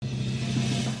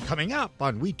Coming up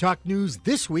on We Talk News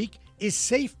this week, is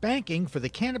safe banking for the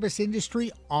cannabis industry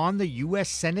on the U.S.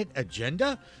 Senate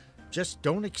agenda? Just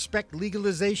don't expect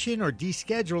legalization or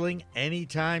descheduling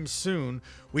anytime soon.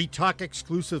 We talk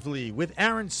exclusively with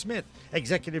Aaron Smith,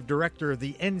 Executive Director of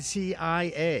the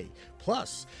NCIA.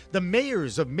 Plus, the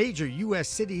mayors of major U.S.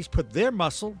 cities put their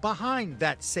muscle behind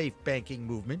that safe banking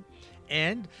movement.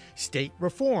 And state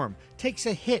reform takes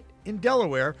a hit in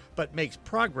Delaware but makes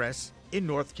progress in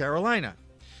North Carolina.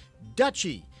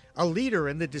 Dutchie, a leader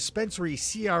in the dispensary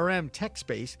CRM tech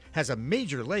space, has a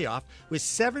major layoff with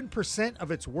 7% of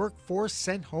its workforce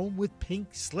sent home with pink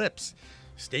slips.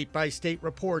 State-by-state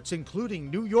reports,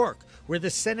 including New York, where the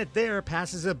Senate there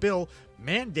passes a bill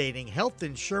mandating health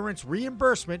insurance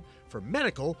reimbursement for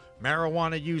medical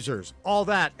marijuana users. All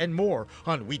that and more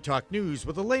on We Talk News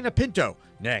with Alaina Pinto,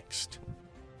 next.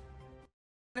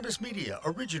 Cannabis Media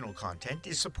original content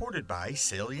is supported by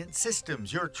Salient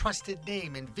Systems, your trusted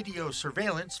name in video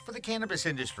surveillance for the cannabis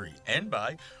industry, and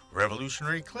by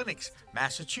Revolutionary Clinics,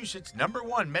 Massachusetts'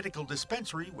 #1 medical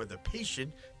dispensary where the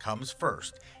patient comes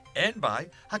first, and by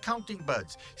Accounting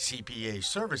Buds, CPA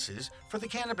services for the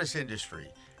cannabis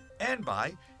industry, and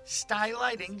by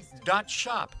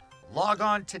stylighting.shop. Log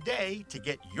on today to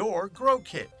get your grow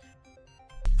kit.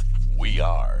 We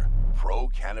are Pro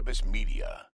Cannabis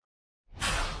Media.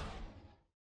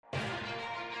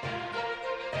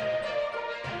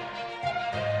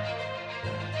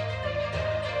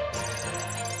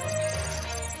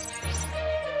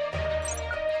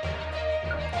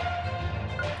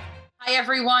 Hi,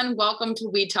 everyone. Welcome to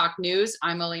We Talk News.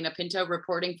 I'm Alaina Pinto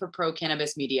reporting for Pro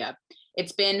Cannabis Media.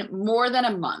 It's been more than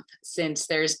a month since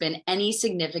there's been any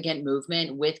significant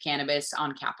movement with cannabis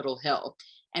on Capitol Hill.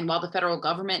 And while the federal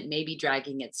government may be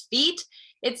dragging its feet,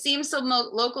 it seems some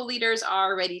local leaders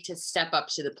are ready to step up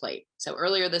to the plate. So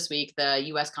earlier this week, the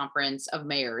U.S. Conference of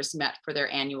Mayors met for their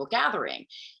annual gathering.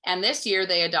 And this year,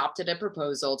 they adopted a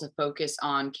proposal to focus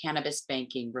on cannabis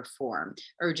banking reform,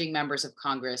 urging members of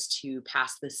Congress to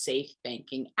pass the Safe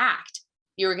Banking Act.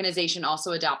 The organization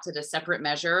also adopted a separate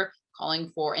measure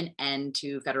calling for an end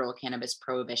to federal cannabis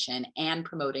prohibition and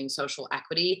promoting social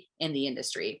equity in the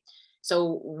industry.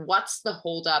 So what's the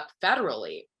holdup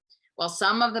federally? Well,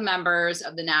 some of the members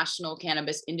of the National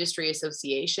Cannabis Industry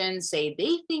Association say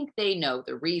they think they know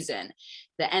the reason.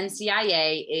 The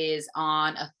NCIA is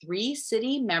on a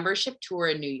 3-city membership tour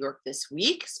in New York this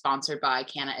week, sponsored by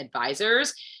Canna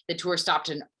Advisors. The tour stopped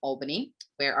in Albany,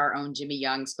 where our own Jimmy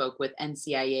Young spoke with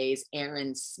NCIA's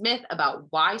Aaron Smith about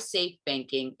why safe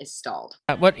banking is stalled.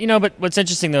 But what's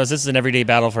interesting though is this is an everyday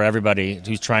battle for everybody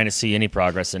who's trying to see any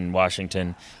progress in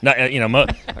Washington.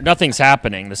 Nothing's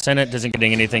happening. The Senate isn't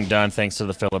getting anything done thanks to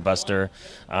the filibuster.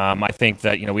 I think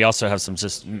that we also have some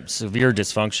just severe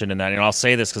dysfunction in that. And I'll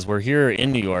say this because we're here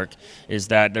in New York, is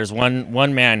that there's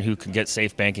one man who can get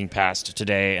safe banking passed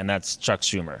today, and that's Chuck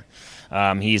Schumer.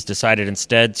 He's decided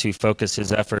instead to focus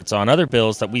his efforts on other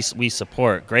bills that we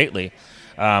support greatly.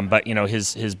 But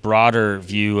his broader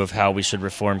view of how we should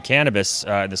reform cannabis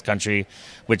in this country,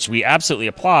 which we absolutely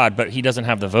applaud, but he doesn't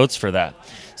have the votes for that.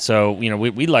 So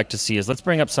we'd like to see is let's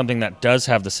bring up something that does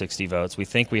have the 60 votes. We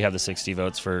think we have the 60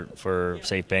 votes for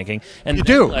safe banking, and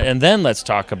then let's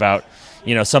talk about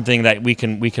something that we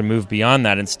can move beyond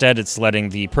that. Instead, it's letting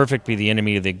the perfect be the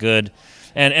enemy of the good.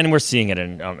 And we're seeing it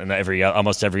in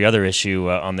almost every other issue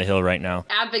on the Hill right now.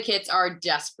 Advocates are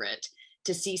desperate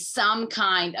to see some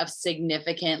kind of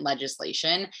significant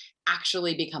legislation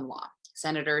actually become law.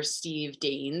 Senator Steve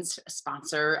Daines,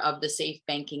 sponsor of the Safe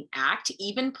Banking Act,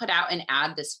 even put out an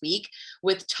ad this week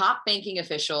with top banking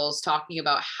officials talking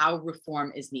about how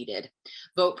reform is needed.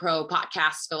 Vote Pro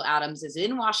Podcast's Phil Adams is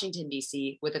in Washington,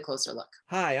 D.C. with a closer look.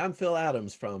 Hi, I'm Phil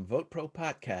Adams from Vote Pro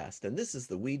Podcast, and this is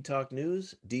the Weed Talk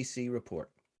News D.C.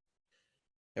 report.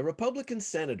 A Republican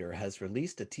senator has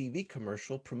released a TV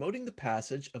commercial promoting the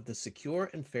passage of the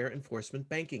Secure and Fair Enforcement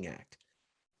Banking Act.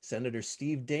 Senator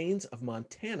Steve Daines of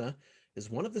Montana is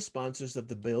one of the sponsors of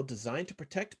the bill designed to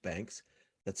protect banks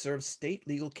that serve state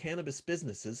legal cannabis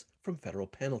businesses from federal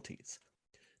penalties.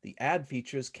 The ad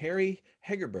features Carrie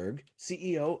Hegerberg,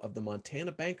 CEO of the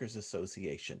Montana Bankers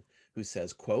Association, who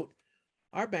says, quote,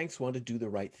 "Our banks want to do the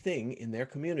right thing in their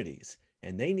communities,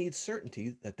 and they need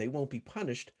certainty that they won't be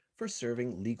punished for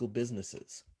serving legal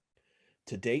businesses."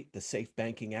 To date, the Safe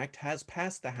Banking Act has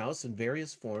passed the House in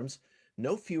various forms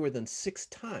no fewer than 6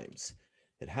 times.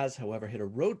 It has, however, hit a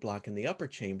roadblock in the upper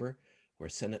chamber, where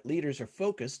Senate leaders are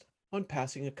focused on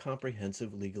passing a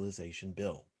comprehensive legalization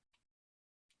bill.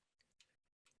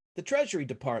 The Treasury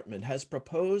Department has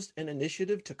proposed an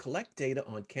initiative to collect data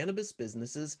on cannabis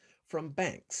businesses from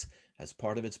banks as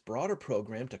part of its broader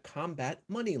program to combat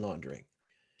money laundering.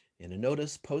 In a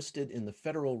notice posted in the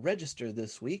Federal Register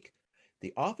this week,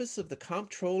 the Office of the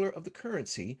Comptroller of the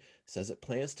Currency says it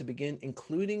plans to begin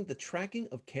including the tracking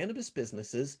of cannabis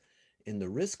businesses in the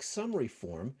risk summary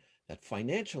form that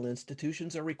financial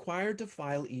institutions are required to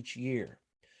file each year.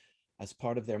 As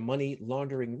part of their money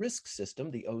laundering risk system,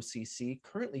 the OCC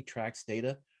currently tracks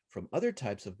data from other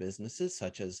types of businesses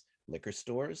such as liquor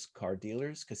stores, car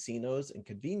dealers, casinos, and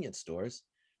convenience stores,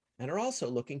 and are also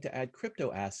looking to add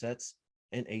crypto assets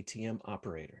and ATM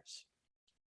operators.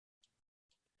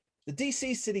 The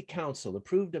DC City Council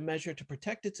approved a measure to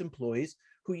protect its employees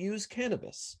who use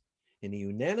cannabis. In a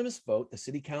unanimous vote, the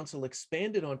City Council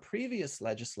expanded on previous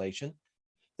legislation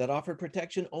that offered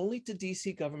protection only to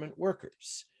DC government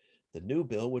workers. The new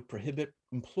bill would prohibit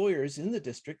employers in the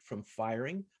district from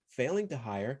firing, failing to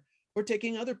hire, or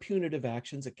taking other punitive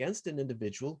actions against an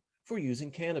individual for using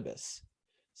cannabis.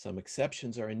 Some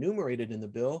exceptions are enumerated in the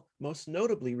bill, most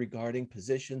notably regarding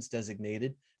positions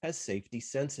designated as safety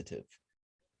sensitive.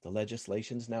 The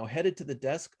legislation is now headed to the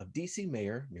desk of DC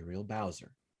Mayor Muriel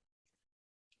Bowser.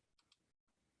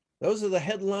 Those are the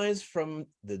headlines from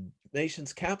the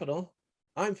nation's capital.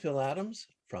 I'm Phil Adams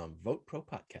from Vote Pro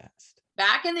Podcast.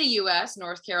 Back in the U.S.,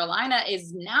 North Carolina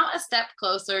is now a step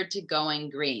closer to going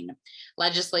green.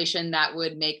 Legislation that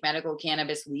would make medical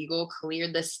cannabis legal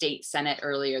cleared the state Senate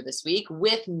earlier this week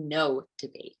with no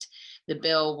debate. The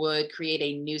bill would create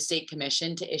a new state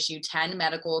commission to issue 10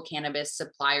 medical cannabis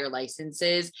supplier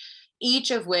licenses, each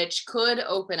of which could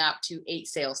open up to 8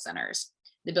 sales centers.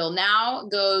 The bill now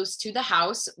goes to the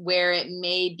House, where it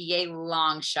may be a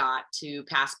long shot to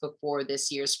pass before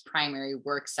this year's primary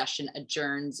work session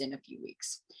adjourns in a few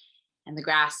weeks. And the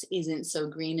grass isn't so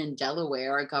green in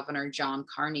Delaware. Governor John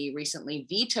Carney recently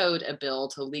vetoed a bill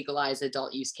to legalize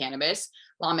adult use cannabis.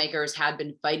 Lawmakers had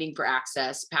been fighting for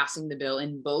access, passing the bill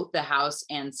in both the House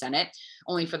and Senate,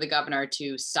 only for the governor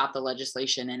to stop the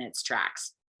legislation in its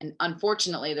tracks. And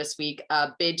unfortunately, this week,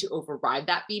 a bid to override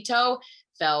that veto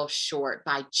fell short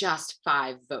by just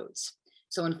 5 votes.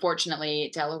 So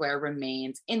unfortunately, Delaware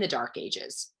remains in the dark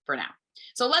ages for now.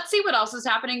 So let's see what else is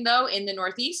happening, though, in the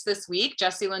Northeast this week.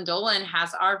 Jessilyn Dolan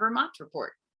has our Vermont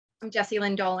report. I'm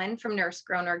Jessilyn Dolan from Nurse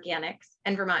Grown Organics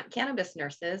and Vermont Cannabis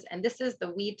Nurses, and this is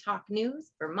the Weed Talk News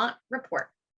Vermont Report.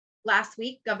 Last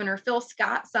week, Governor Phil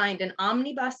Scott signed an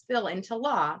omnibus bill into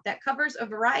law that covers a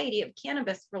variety of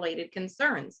cannabis-related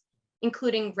concerns,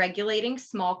 including regulating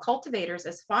small cultivators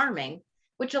as farming,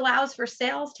 which allows for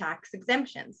sales tax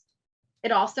exemptions.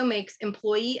 It also makes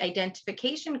employee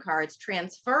identification cards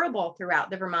transferable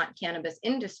throughout the Vermont cannabis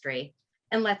industry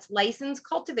and lets licensed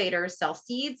cultivators sell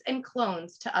seeds and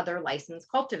clones to other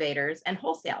licensed cultivators and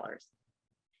wholesalers.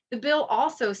 The bill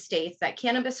also states that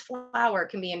cannabis flower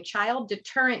can be in child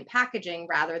deterrent packaging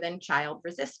rather than child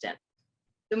resistant.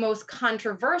 The most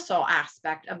controversial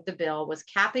aspect of the bill was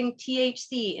capping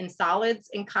THC in solids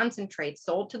and concentrates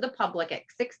sold to the public at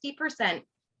 60%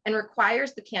 and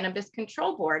requires the Cannabis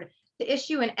Control Board to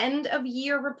issue an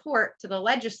end-of-year report to the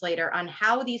legislator on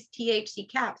how these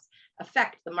THC caps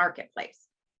affect the marketplace.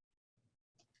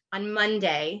 On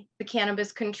Monday, the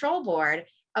Cannabis Control Board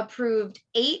approved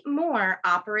 8 more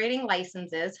operating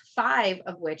licenses, 5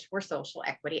 of which were social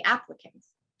equity applicants.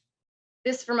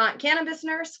 This Vermont cannabis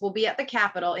nurse will be at the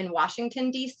Capitol in Washington,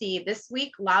 D.C. this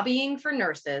week, lobbying for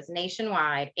nurses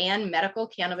nationwide and medical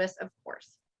cannabis, of course.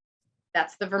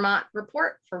 That's the Vermont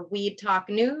Report for Weed Talk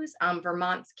News. I'm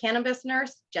Vermont's cannabis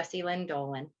nurse, Jessilyn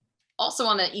Dolan. Also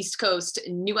on the East Coast,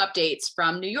 new updates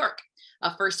from New York.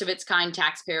 A first-of-its-kind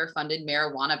taxpayer-funded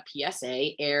marijuana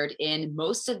PSA aired in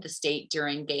most of the state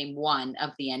during Game 1 of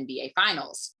the NBA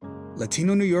Finals.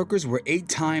 Latino New Yorkers were 8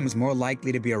 times more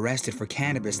likely to be arrested for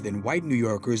cannabis than white New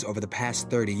Yorkers over the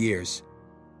past 30 years.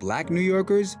 Black New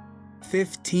Yorkers,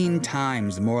 15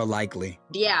 times more likely.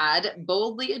 The ad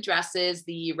boldly addresses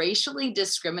the racially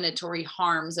discriminatory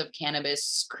harms of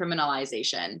cannabis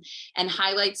criminalization and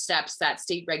highlights steps that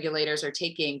state regulators are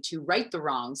taking to right the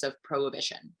wrongs of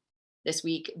prohibition. This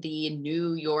week, the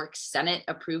New York Senate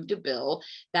approved a bill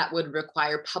that would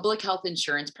require public health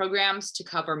insurance programs to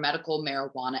cover medical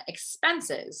marijuana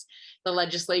expenses. The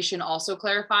legislation also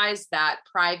clarifies that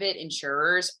private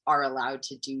insurers are allowed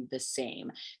to do the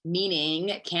same,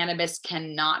 meaning cannabis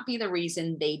cannot be the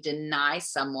reason they deny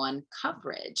someone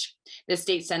coverage. The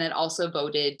state Senate also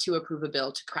voted to approve a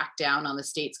bill to crack down on the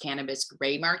state's cannabis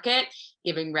gray market,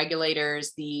 giving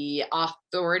regulators the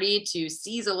authority to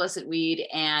seize illicit weed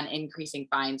and increasing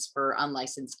fines for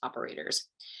unlicensed operators.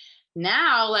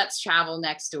 Now let's travel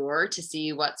next door to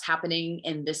see what's happening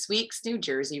in this week's New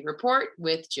Jersey Report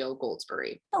with Jill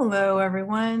Goldsberry. Hello,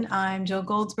 everyone. I'm Jill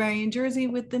Goldsberry in Jersey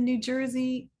with the New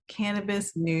Jersey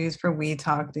cannabis news for We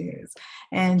Talk News.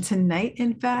 And tonight,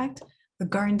 in fact, the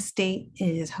Garden State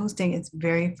is hosting its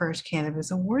very first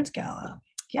Cannabis Awards Gala.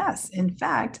 Yes, in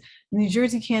fact, New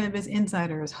Jersey Cannabis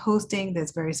Insider is hosting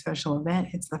this very special event.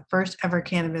 It's the first ever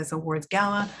Cannabis Awards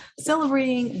Gala,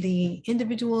 celebrating the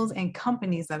individuals and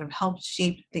companies that have helped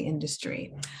shape the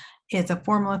industry. It's a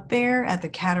formal affair at the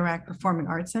Cataract Performing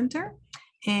Arts Center.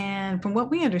 And from what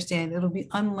we understand, it'll be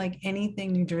unlike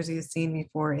anything New Jersey has seen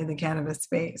before in the cannabis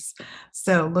space.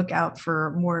 So look out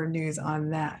for more news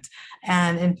on that.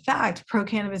 And in fact, Pro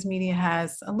Cannabis Media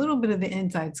has a little bit of the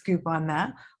inside scoop on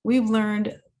that. We've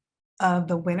learned of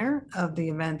the winner of the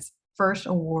event's first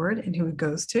award and who it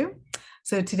goes to.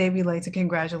 So today we'd like to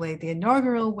congratulate the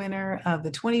inaugural winner of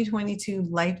the 2022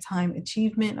 Lifetime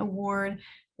Achievement Award,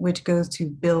 which goes to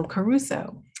Bill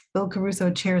Caruso. Bill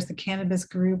Caruso chairs the cannabis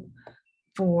group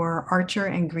for Archer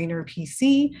and Greener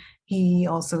PC. He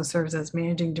also serves as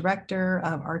managing director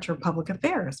of Archer Public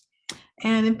Affairs.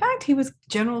 And in fact, he was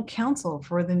general counsel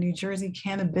for the New Jersey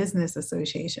Cannabis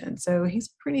Association. So he's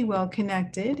pretty well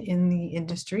connected in the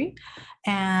industry.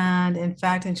 And in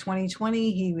fact, in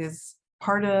 2020, he was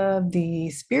part of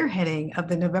the spearheading of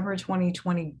the November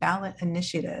 2020 ballot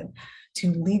initiative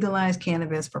to legalize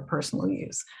cannabis for personal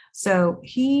use. So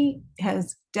he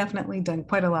has definitely done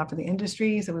quite a lot for the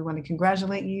industry. So we want to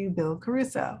congratulate you, Bill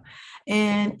Caruso.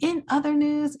 And in other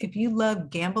news, if you love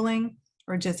gambling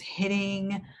or just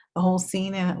hitting the whole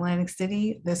scene in Atlantic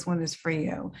City, this one is for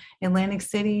you. Atlantic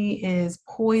City is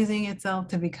poising itself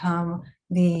to become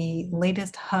the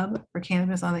latest hub for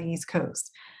cannabis on the East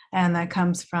Coast. And that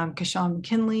comes from Kashawn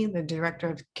McKinley, the Director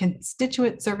of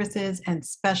Constituent Services and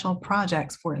Special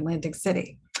Projects for Atlantic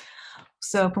City.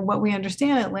 So from what we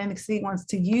understand, Atlantic City wants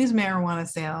to use marijuana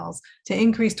sales to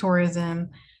increase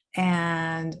tourism.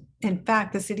 And in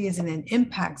fact, the city is in an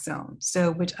impact zone,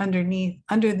 so which under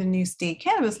the new state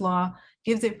cannabis law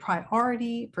gives it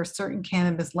priority for certain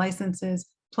cannabis licenses,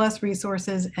 plus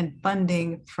resources and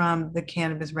funding from the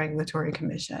Cannabis Regulatory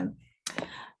Commission.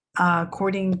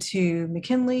 According to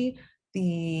McKinley,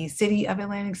 the city of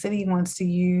Atlantic City wants to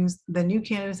use the new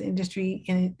cannabis industry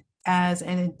as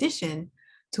an addition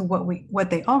to what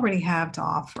they already have to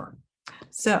offer.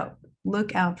 So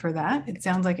look out for that. It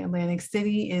sounds like Atlantic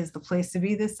City is the place to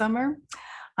be this summer.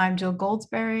 I'm Jill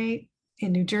Goldsberry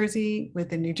in New Jersey with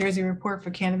the New Jersey Report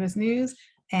for Cannabis News,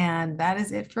 and that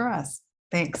is it for us.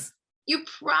 Thanks. You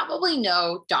probably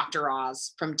know Dr.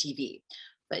 Oz from TV.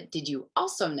 But did you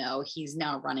also know he's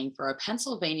now running for a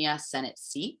Pennsylvania Senate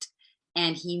seat,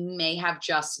 and he may have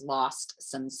just lost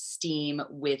some steam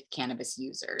with cannabis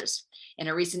users? In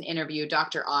a recent interview,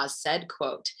 Dr. Oz said,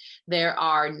 quote, "There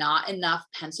are not enough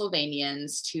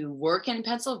Pennsylvanians to work in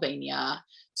Pennsylvania,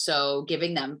 so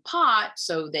giving them pot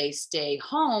so they stay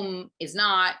home is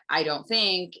not, I don't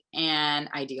think, an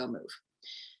ideal move."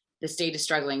 The state is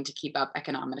struggling to keep up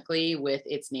economically with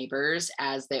its neighbors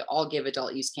as they all give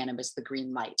adult use cannabis the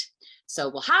green light. So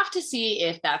we'll have to see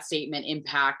if that statement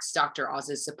impacts Dr.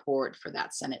 Oz's support for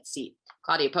that Senate seat.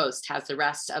 Claudia Post has the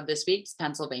rest of this week's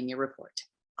Pennsylvania Report.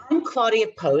 I'm Claudia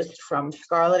Post from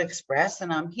Scarlet Express,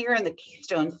 and I'm here in the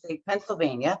Keystone State,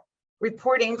 Pennsylvania,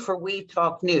 reporting for We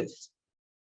Talk News.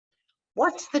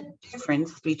 What's the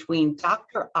difference between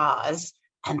Dr. Oz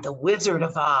and the Wizard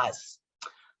of Oz?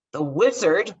 The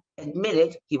wizard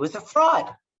admitted he was a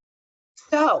fraud.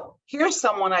 So here's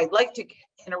someone I'd like to get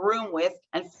in a room with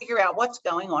and figure out what's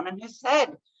going on in his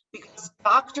head, because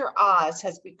Dr. Oz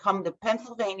has become the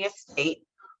Pennsylvania State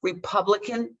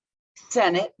Republican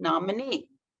Senate nominee.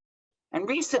 And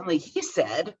recently he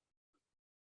said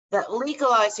that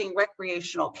legalizing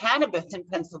recreational cannabis in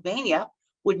Pennsylvania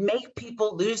would make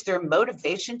people lose their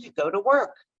motivation to go to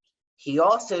work. He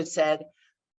also said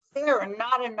there are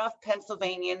not enough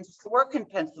Pennsylvanians to work in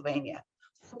Pennsylvania.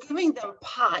 So giving them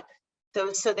pot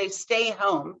so they stay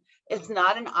home is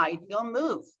not an ideal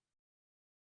move.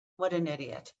 What an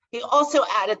idiot. He also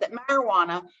added that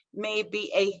marijuana may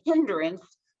be a hindrance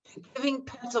to giving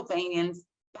Pennsylvanians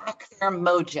back their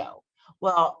mojo.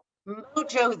 Well,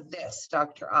 mojo this,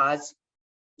 Dr. Oz,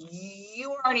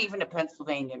 you aren't even a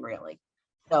Pennsylvanian really.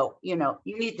 So, you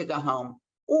need to go home,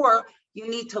 or you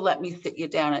need to let me sit you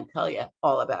down and tell you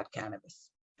all about cannabis.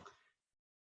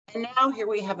 And now here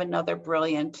we have another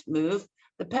brilliant move.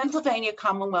 The Pennsylvania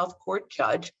Commonwealth Court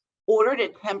judge ordered a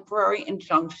temporary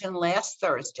injunction last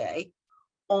Thursday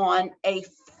on a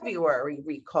February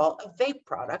recall of vape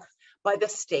products by the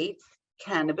state's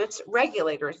cannabis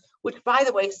regulators, which, by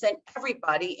the way, sent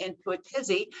everybody into a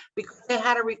tizzy because they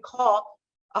had to recall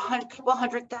a couple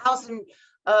 100,000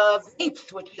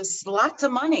 vapes, which is lots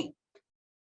of money.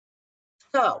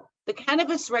 So the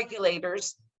cannabis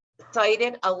regulators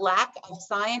cited a lack of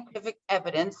scientific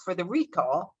evidence for the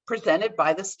recall presented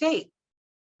by the state.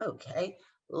 Okay,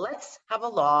 let's have a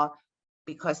law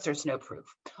because there's no proof.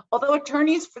 Although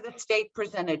attorneys for the state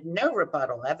presented no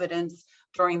rebuttal evidence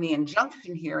during the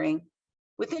injunction hearing,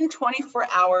 within 24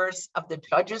 hours of the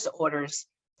judge's orders,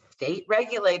 state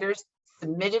regulators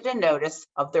submitted a notice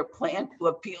of their plan to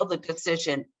appeal the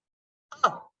decision.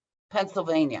 Oh,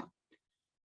 Pennsylvania.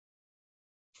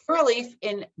 Curaleaf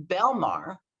in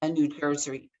Belmar, a New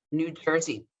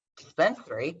Jersey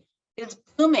dispensary, is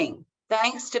booming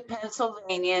thanks to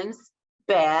Pennsylvanians'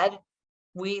 bad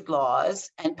weed laws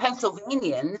and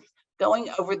Pennsylvanians going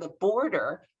over the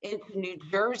border into New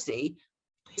Jersey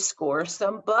to score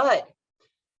some bud.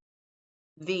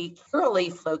 The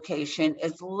Curaleaf location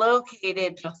is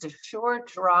located just a short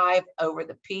drive over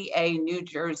the PA-New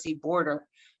Jersey border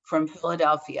from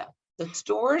Philadelphia. The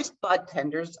store's bud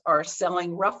tenders are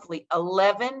selling roughly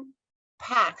 11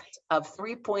 packs of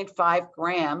 3.5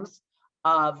 grams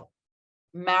of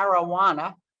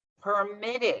marijuana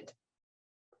permitted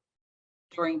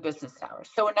during business hours.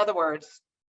 So in other words,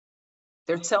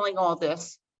 they're selling all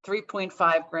this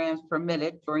 3.5 grams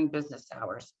permitted during business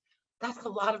hours. That's a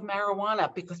lot of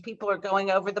marijuana because people are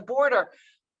going over the border.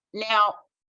 Now,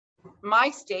 my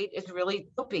state is really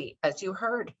dopey, as you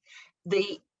heard.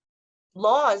 The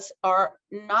laws are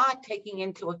not taking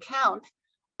into account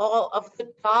all of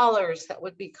the dollars that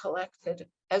would be collected,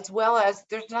 as well as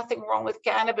there's nothing wrong with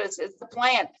cannabis, it's the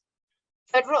plant.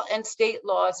 Federal and state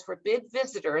laws forbid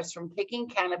visitors from taking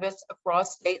cannabis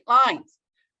across state lines,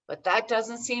 but that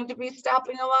doesn't seem to be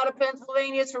stopping a lot of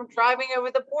Pennsylvanians from driving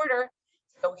over the border.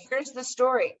 So here's the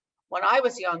story. When I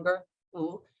was younger,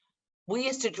 we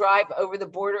used to drive over the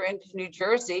border into New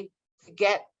Jersey to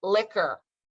get liquor.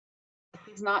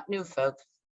 This is not new, folks.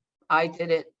 I did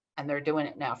it, and they're doing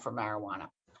it now for marijuana.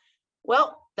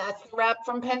 Well, that's a wrap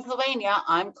from Pennsylvania.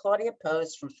 I'm Claudia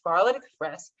Post from Scarlet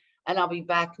Express, and I'll be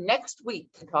back next week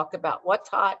to talk about what's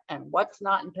hot and what's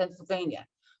not in Pennsylvania.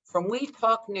 From We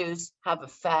Talk News, have a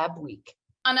fab week.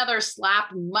 Another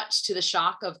slap, much to the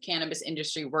shock of cannabis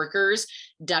industry workers.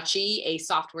 Dutchie, a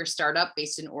software startup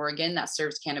based in Oregon that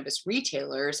serves cannabis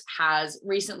retailers, has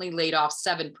recently laid off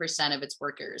 7% of its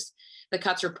workers. The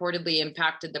cuts reportedly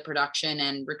impacted the production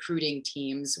and recruiting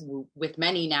teams, with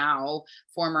many now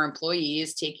former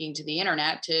employees taking to the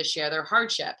internet to share their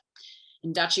hardship.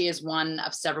 And Dutchie is one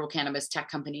of several cannabis tech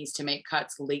companies to make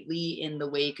cuts lately in the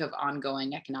wake of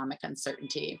ongoing economic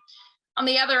uncertainty. On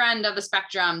the other end of the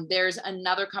spectrum, there's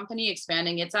another company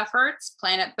expanding its efforts.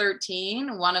 Planet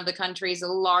 13, one of the country's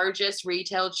largest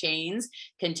retail chains,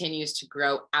 continues to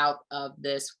grow out of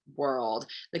this world.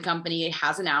 The company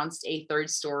has announced a third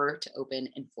store to open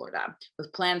in Florida,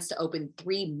 with plans to open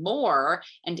 3 more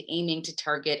and aiming to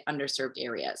target underserved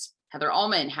areas. Heather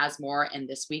Allman has more in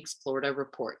this week's Florida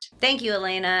Report. Thank you,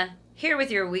 Alaina. Here with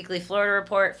your weekly Florida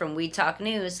Report from We Talk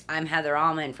News, I'm Heather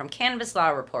Allman from Cannabis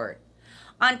Law Report.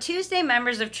 On Tuesday,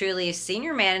 members of Truliev's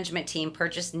senior management team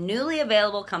purchased newly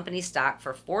available company stock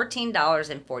for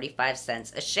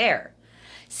 $14.45 a share.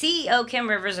 CEO Kim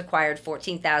Rivers acquired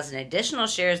 14,000 additional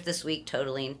shares this week,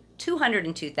 totaling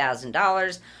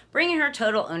 $202,000, bringing her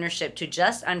total ownership to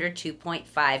just under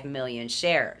 2.5 million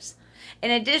shares. In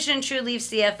addition, Trulieve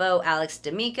CFO Alex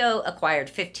D'Amico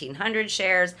acquired 1,500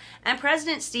 shares, and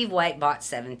President Steve White bought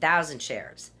 7,000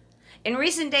 shares. In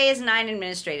recent days, 9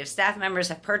 administrative staff members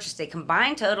have purchased a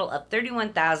combined total of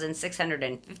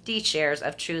 31,650 shares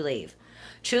of Trulieve.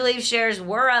 Trulieve shares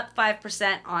were up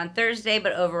 5% on Thursday,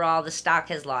 but overall the stock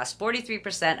has lost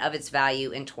 43% of its value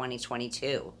in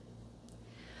 2022.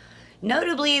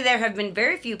 Notably, there have been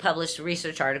very few published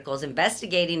research articles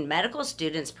investigating medical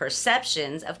students'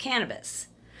 perceptions of cannabis.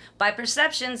 By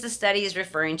perceptions, the study is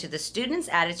referring to the students'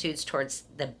 attitudes towards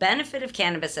the benefit of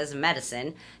cannabis as a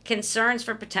medicine, concerns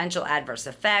for potential adverse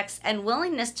effects, and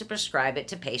willingness to prescribe it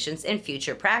to patients in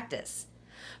future practice.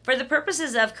 For the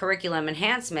purposes of curriculum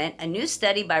enhancement, a new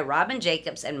study by Robin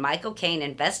Jacobs and Michael Kane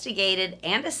investigated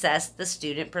and assessed the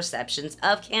student perceptions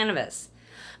of cannabis.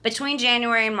 Between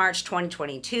January and March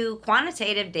 2022,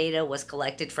 quantitative data was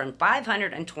collected from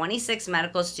 526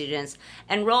 medical students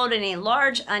enrolled in a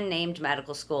large unnamed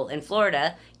medical school in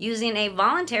Florida using a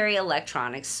voluntary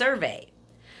electronic survey.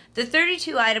 The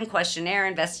 32-item questionnaire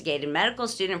investigated medical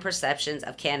student perceptions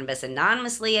of cannabis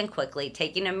anonymously and quickly,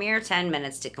 taking a mere 10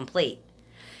 minutes to complete.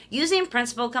 Using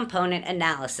principal component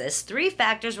analysis, 3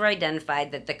 factors were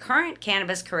identified that the current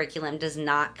cannabis curriculum does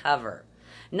not cover.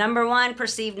 Number 1,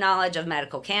 perceived knowledge of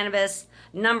medical cannabis.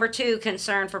 Number 2,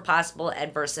 concern for possible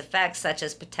adverse effects such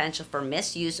as potential for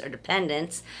misuse or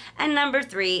dependence. And number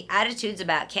 3, attitudes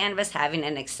about cannabis having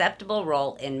an acceptable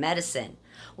role in medicine.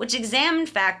 which examined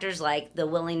factors like the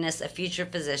willingness of future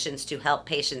physicians to help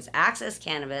patients access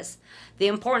cannabis, the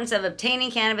importance of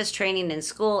obtaining cannabis training in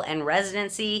school and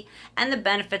residency, and the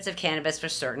benefits of cannabis for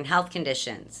certain health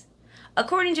conditions.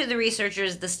 According to the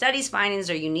researchers, the study's findings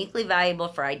are uniquely valuable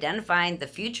for identifying the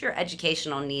future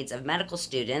educational needs of medical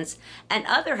students and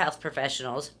other health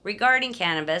professionals regarding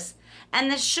cannabis, and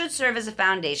this should serve as a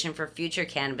foundation for future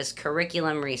cannabis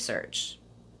curriculum research.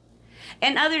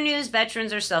 In other news,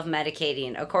 veterans are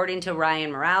self-medicating, according to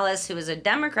Ron Marshalsea, who is a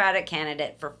Democratic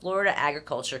candidate for Florida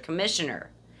Agriculture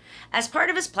Commissioner. As part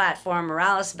of his platform,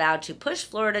 Marshalsea vowed to push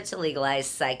Florida to legalize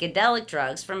psychedelic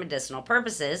drugs for medicinal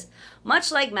purposes,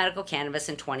 much like medical cannabis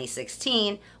in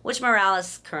 2016, which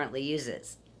Marshalsea currently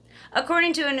uses.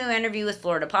 According to a new interview with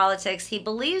Florida Politics, he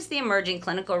believes the emerging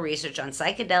clinical research on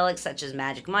psychedelics such as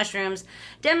magic mushrooms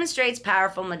demonstrates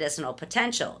powerful medicinal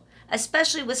potential,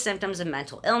 especially with symptoms of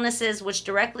mental illnesses which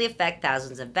directly affect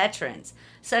thousands of veterans,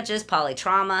 such as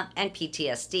polytrauma and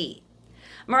PTSD.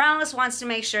 Marshalsea wants to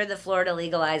make sure that Florida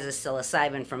legalizes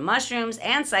psilocybin from mushrooms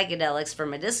and psychedelics for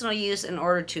medicinal use in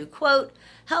order to, quote,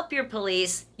 help your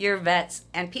police, your vets,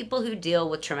 and people who deal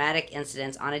with traumatic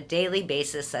incidents on a daily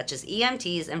basis, such as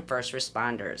EMTs and first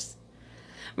responders.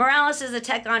 Marshalsea is a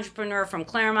tech entrepreneur from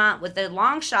Claremont with a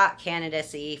long-shot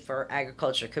candidacy for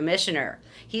Agriculture Commissioner.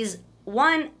 He's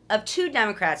one of two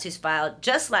Democrats who's filed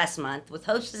just last month, with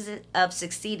hopes of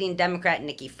succeeding Democrat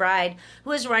Nikki Fried,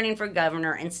 who is running for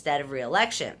governor instead of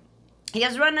re-election. He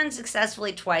has run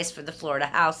unsuccessfully twice for the Florida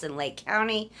House in Lake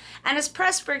County and has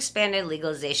pressed for expanded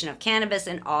legalization of cannabis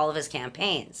in all of his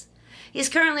campaigns. He's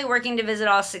currently working to visit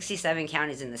all 67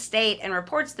 counties in the state and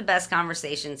reports the best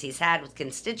conversations he's had with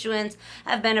constituents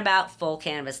have been about full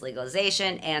cannabis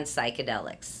legalization and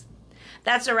psychedelics.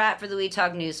 That's a wrap for the We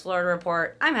Talk News Florida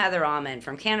Report. I'm Heather Allman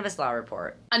from Cannabis Law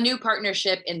Report. A new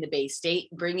partnership in the Bay State,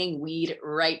 bringing weed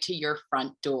right to your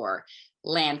front door.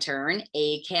 Lantern,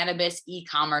 a cannabis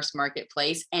e-commerce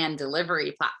marketplace and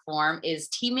delivery platform, is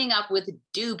teaming up with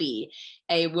Doobie,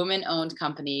 a woman-owned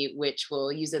company which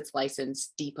will use its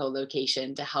licensed depot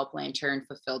location to help Lantern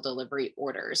fulfill delivery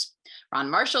orders. Ron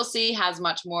Marshalsea has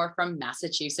much more from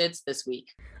Massachusetts this week.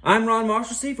 I'm Ron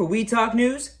Marshalsea for We Talk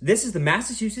News. This is the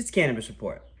Massachusetts Cannabis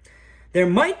Report. There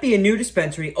might be a new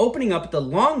dispensary opening up at the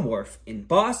Long Wharf in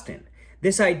Boston.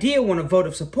 This idea won a vote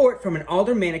of support from an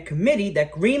aldermanic committee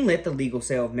that greenlit the legal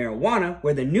sale of marijuana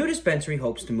where the new dispensary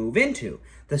hopes to move into,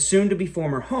 the soon-to-be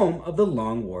former home of the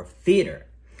Long Wharf Theater.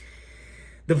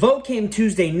 The vote came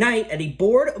Tuesday night at a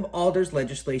Board of Alders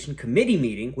Legislation Committee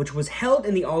meeting, which was held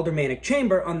in the aldermanic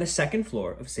chamber on the second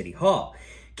floor of City Hall.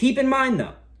 Keep in mind,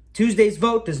 though, Tuesday's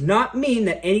vote does not mean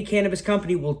that any cannabis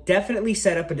company will definitely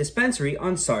set up a dispensary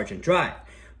on Sargent Drive,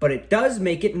 but it does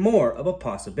make it more of a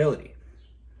possibility.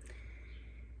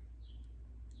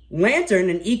 Lantern,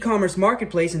 an e-commerce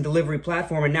marketplace and delivery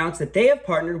platform, announced that they have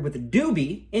partnered with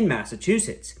Doobie in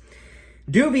Massachusetts.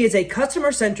 Doobie is a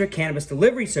customer-centric cannabis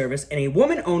delivery service and a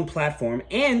woman-owned platform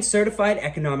and certified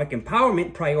economic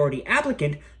empowerment priority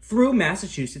applicant through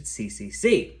Massachusetts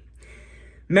CCC.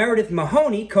 Meredith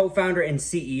Mahoney, co-founder and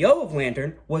CEO of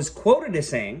Lantern, was quoted as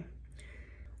saying,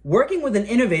 "Working with an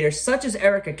innovator such as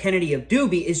Erica Kennedy of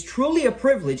Doobie is truly a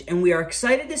privilege, and we are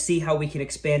excited to see how we can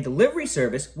expand delivery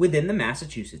service within the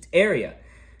Massachusetts area.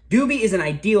 Doobie is an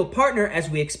ideal partner as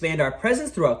we expand our presence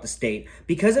throughout the state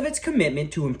because of its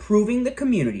commitment to improving the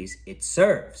communities it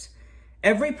serves.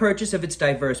 Every purchase of its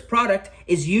diverse product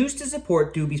is used to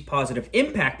support Doobie's Positive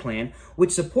Impact Plan,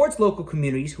 which supports local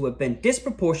communities who have been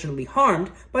disproportionately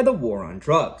harmed by the war on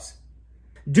drugs.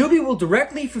 Doobie will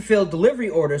directly fulfill delivery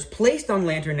orders placed on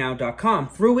LanternNow.com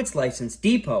through its licensed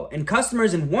depot, and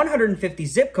customers in 150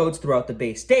 zip codes throughout the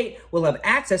Bay State will have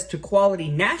access to quality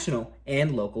national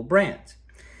and local brands.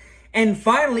 And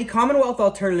finally, Commonwealth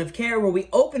Alternative Care will be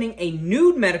opening a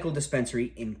nude medical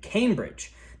dispensary in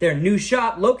Cambridge. Their new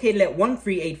shop, located at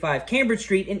 1385 Cambridge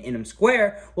Street in Ingham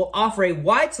Square, will offer a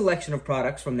wide selection of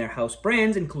products from their house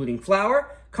brands, including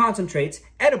flower, concentrates,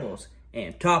 edibles,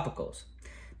 and topicals.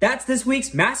 That's this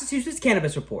week's Massachusetts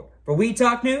Cannabis Report. For We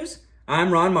Talk News,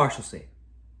 I'm Ron Marshalsea.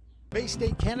 Bay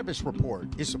State Cannabis Report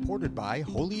is supported by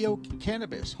Holyoke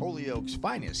Cannabis, Holyoke's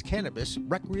finest cannabis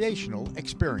recreational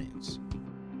experience.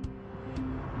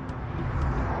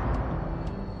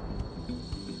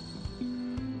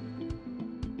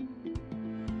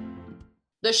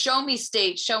 The Show Me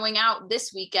State showing out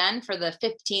this weekend for the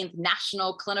 15th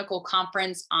National Clinical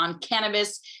Conference on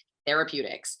Cannabis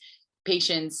Therapeutics.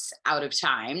 Patients Out of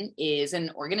Time is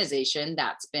an organization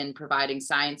that's been providing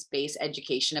science-based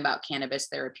education about cannabis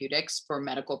therapeutics for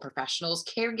medical professionals,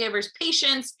 caregivers,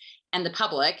 patients, and the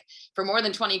public for more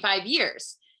than 25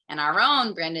 years. And our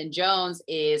own Brandon Jones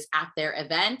is at their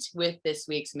event with this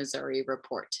week's Missouri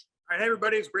Report. All right, hey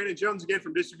everybody, it's Brandon Jones again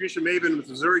from Distribution Maven with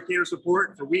Missouri Cannabis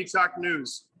Report for Weed Talk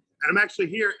News. And I'm actually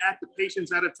here at the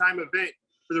Patients at a Time event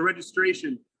for the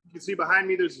registration. You can see behind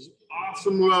me, there's this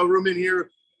awesome room in here,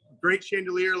 great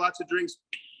chandelier, lots of drinks,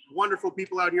 wonderful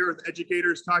people out here with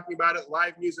educators talking about it,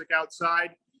 live music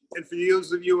outside. And for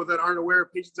those of you that aren't aware,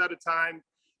 Patients at a Time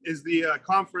is the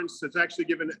conference that's actually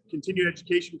given continued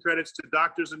education credits to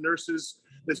doctors and nurses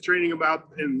that's training about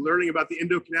and learning about the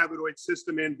endocannabinoid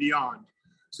system and beyond.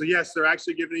 So yes, they're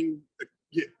actually giving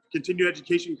continued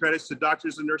education credits to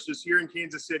doctors and nurses here in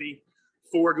Kansas City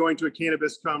for going to a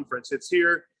cannabis conference. It's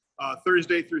here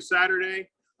Thursday through Saturday,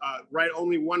 right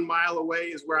only 1 mile away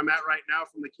is where I'm at right now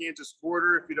from the Kansas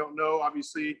border. If you don't know,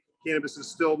 obviously cannabis is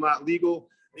still not legal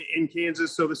in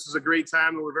Kansas. So this is a great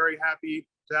time and we're very happy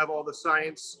to have all the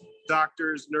science,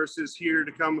 doctors, nurses here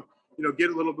to come,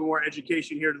 get a little bit more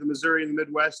education here to the Missouri and the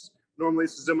Midwest. Normally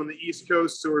this is them on the East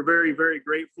Coast. So we're very, very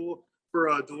grateful for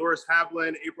Dolores Havla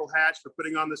and April Hatch for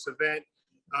putting on this event.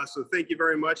 So thank you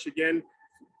very much. Again,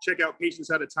 check out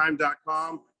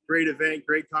patientsatatime.com. Great event,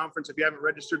 great conference. If you haven't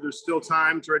registered, there's still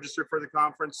time to register for the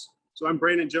conference. So I'm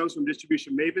Brandon Jones from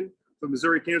Distribution Maven for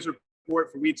Missouri Cannabis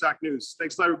Report for Weed Talk News.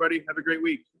 Thanks a lot, everybody. Have a great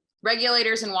week.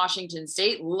 Regulators in Washington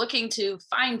state looking to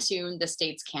fine-tune the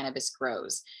state's cannabis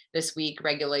grows. This week,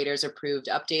 regulators approved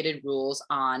updated rules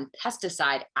on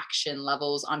pesticide action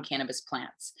levels on cannabis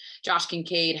plants. Josh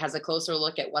Kincaid has a closer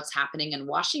look at what's happening in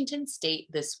Washington state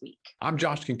this week. I'm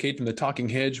Josh Kincaid from the Talking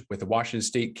Hedge with the Washington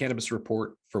State Cannabis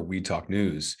Report for Weed Talk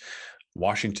News.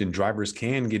 Washington drivers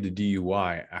can get a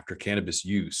DUI after cannabis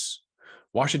use.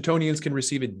 Washingtonians can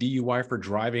receive a DUI for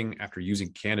driving after using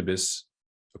cannabis,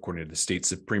 according to the state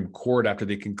Supreme Court, after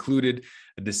they concluded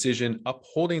a decision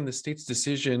upholding the state's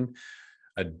decision,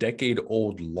 a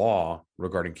decade-old law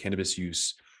regarding cannabis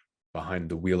use behind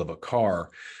the wheel of a car.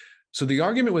 So the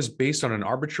argument was based on an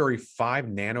arbitrary 5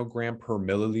 nanogram per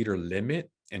milliliter limit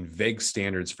and vague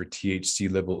standards for THC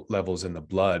levels in the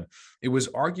blood. It was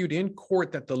argued in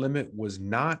court that the limit was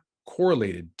not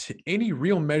correlated to any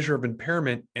real measure of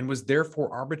impairment and was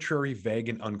therefore arbitrary, vague,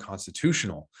 and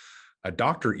unconstitutional. A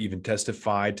doctor even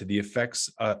testified to the effects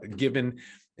given,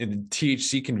 and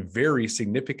THC can vary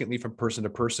significantly from person to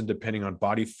person depending on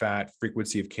body fat,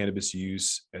 frequency of cannabis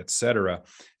use, etc.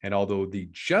 And although the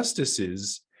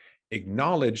justices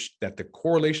acknowledged that the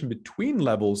correlation between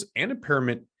levels and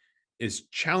impairment is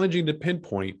challenging to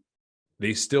pinpoint,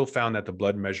 they still found that the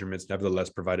blood measurements nevertheless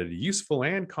provided a useful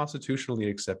and constitutionally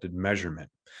accepted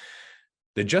measurement.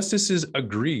 The justices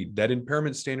agreed that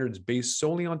impairment standards based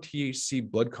solely on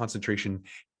THC blood concentration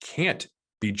can't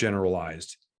be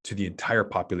generalized to the entire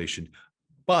population,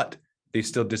 but they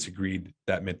still disagreed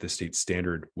that meant the state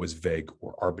standard was vague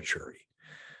or arbitrary.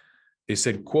 They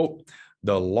said, quote,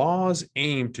 "The laws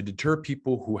aim to deter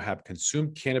people who have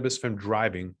consumed cannabis from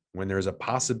driving when there is a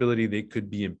possibility they could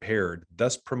be impaired,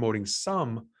 thus promoting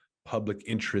some public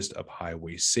interest of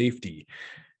highway safety.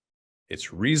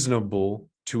 It's reasonable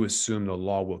to assume the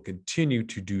law will continue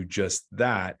to do just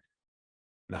that.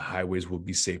 The highways will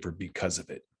be safer because of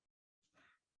it."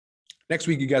 Next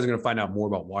week, you guys are going to find out more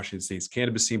about Washington State's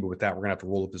cannabis scene, but with that, we're going to have to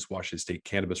roll up this Washington State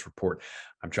Cannabis Report.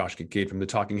 I'm Josh Kincaid from the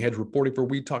Talking Hedge reporting for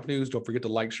Weed Talk News. Don't forget to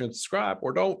like, share, and subscribe,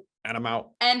 or don't, and I'm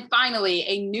out. And finally,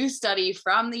 a new study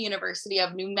from the University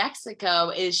of New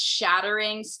Mexico is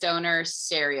shattering stoner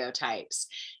stereotypes.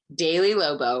 Daily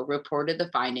Lobo reported the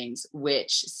findings,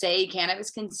 which say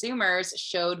cannabis consumers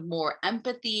showed more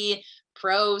empathy,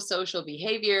 pro-social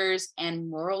behaviors, and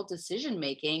moral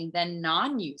decision-making than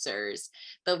non-users.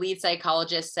 The lead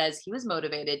psychologist says he was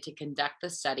motivated to conduct the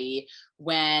study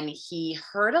when he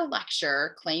heard a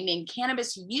lecture claiming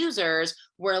cannabis users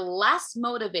were less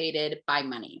motivated by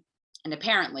money. And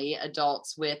apparently,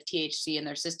 adults with THC in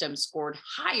their system scored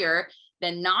higher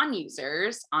than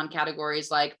non-users on categories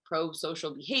like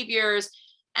pro-social behaviors,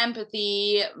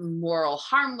 empathy, moral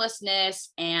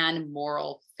harmlessness, and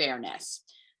moral fairness.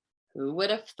 Who would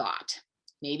have thought?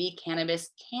 Maybe cannabis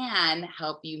can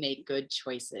help you make good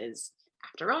choices.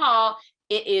 After all,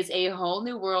 it is a whole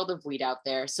new world of weed out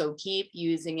there, so keep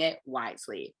using it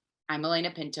wisely. I'm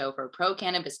Alaina Pinto for Pro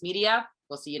Cannabis Media.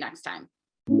 We'll see you next time.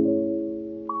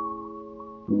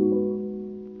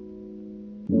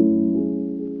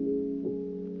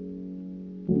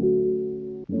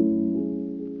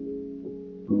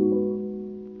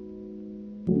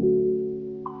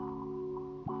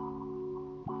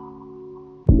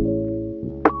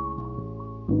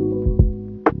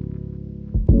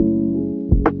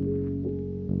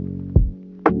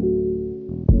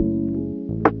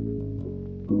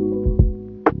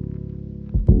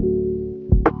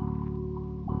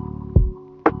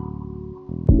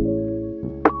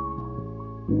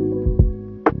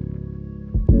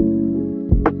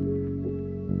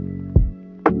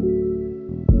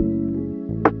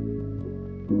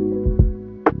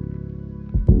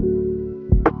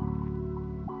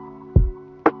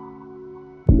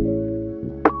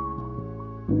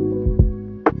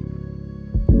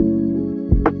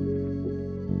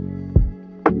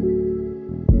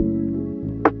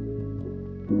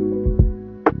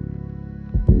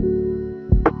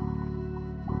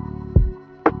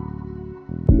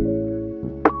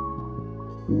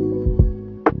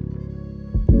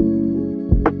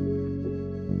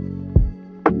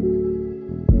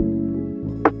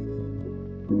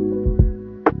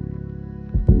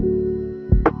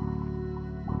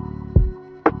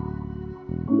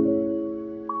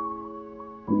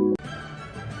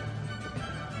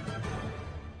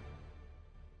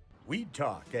 Weed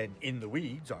Talk and In the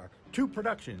Weeds are two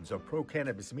productions of Pro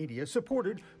Cannabis Media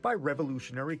supported by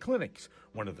Revolutionary Clinics,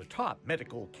 one of the top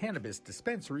medical cannabis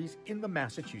dispensaries in the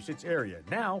Massachusetts area,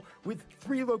 now with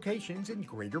 3 locations in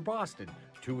Greater Boston,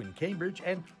 2 in Cambridge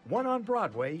and 1 on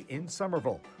Broadway in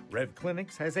Somerville. Rev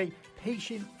Clinics has a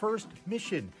patient-first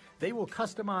mission. They will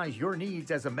customize your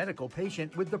needs as a medical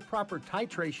patient with the proper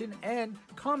titration and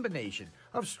combination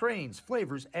of strains,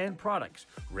 flavors, and products.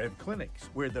 Rev Clinics,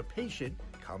 where the patient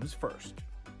comes first.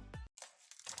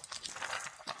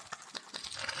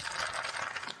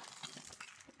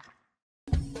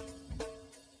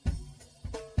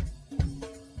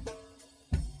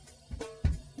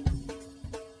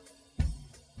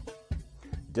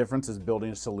 Difference is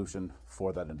building a solution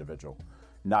for that individual.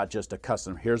 Not just a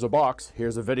custom, here's a box,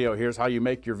 here's a video, here's how you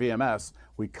make your VMS.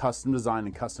 We custom design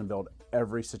and custom build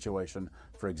every situation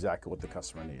for exactly what the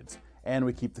customer needs. And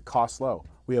we keep the cost low.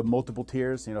 We have multiple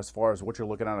tiers, as far as what you're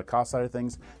looking at on the cost side of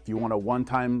things. If you want a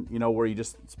one-time, where you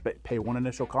just pay one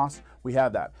initial cost, we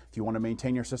have that. If you want to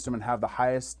maintain your system and have the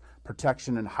highest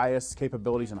protection and highest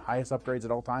capabilities and highest upgrades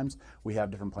at all times, we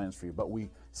have different plans for you. But we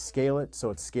scale it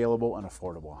so it's scalable and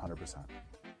affordable 100%.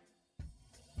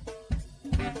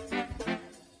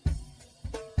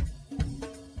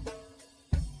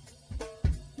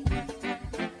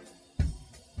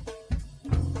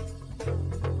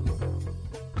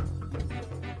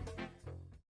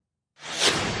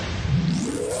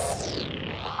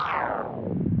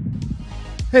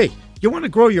 Hey, you want to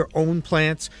grow your own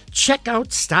plants? Check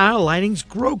out Style Lighting's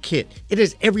Grow Kit. It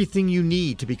has everything you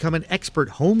need to become an expert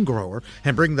home grower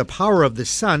and bring the power of the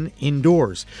sun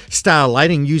indoors. Style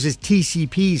Lighting uses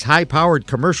TCP's high-powered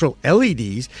commercial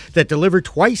LEDs that deliver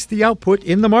twice the output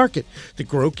in the market. The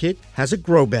Grow Kit has a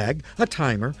grow bag, a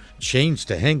timer, chains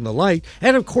to hang the light,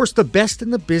 and of course the best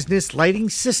in the business lighting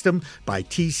system by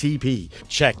TCP.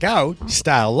 Check out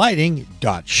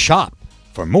stylelighting.shop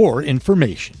for more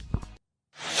information.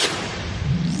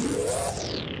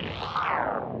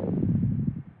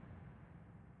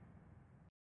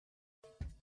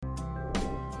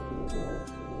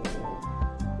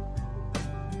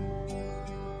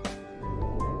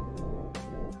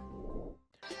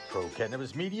 Pro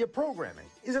Cannabis Media programming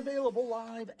is available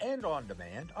live and on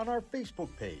demand on our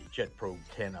Facebook page at Pro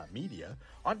Canna Media,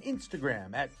 on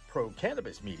Instagram at Pro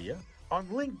Cannabis Media, on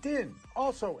LinkedIn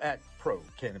also at Pro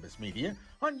Cannabis Media,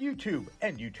 on YouTube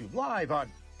and YouTube Live on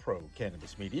Pro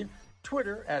Cannabis Media,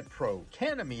 Twitter at Pro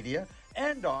Canna Media,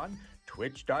 and on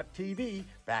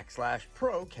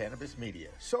twitch.tv/Pro Cannabis Media.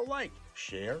 So like,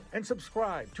 share, and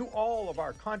subscribe to all of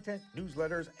our content,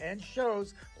 newsletters, and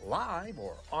shows live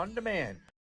or on demand.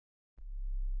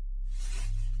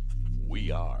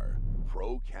 We are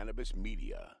Pro Cannabis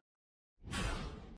Media.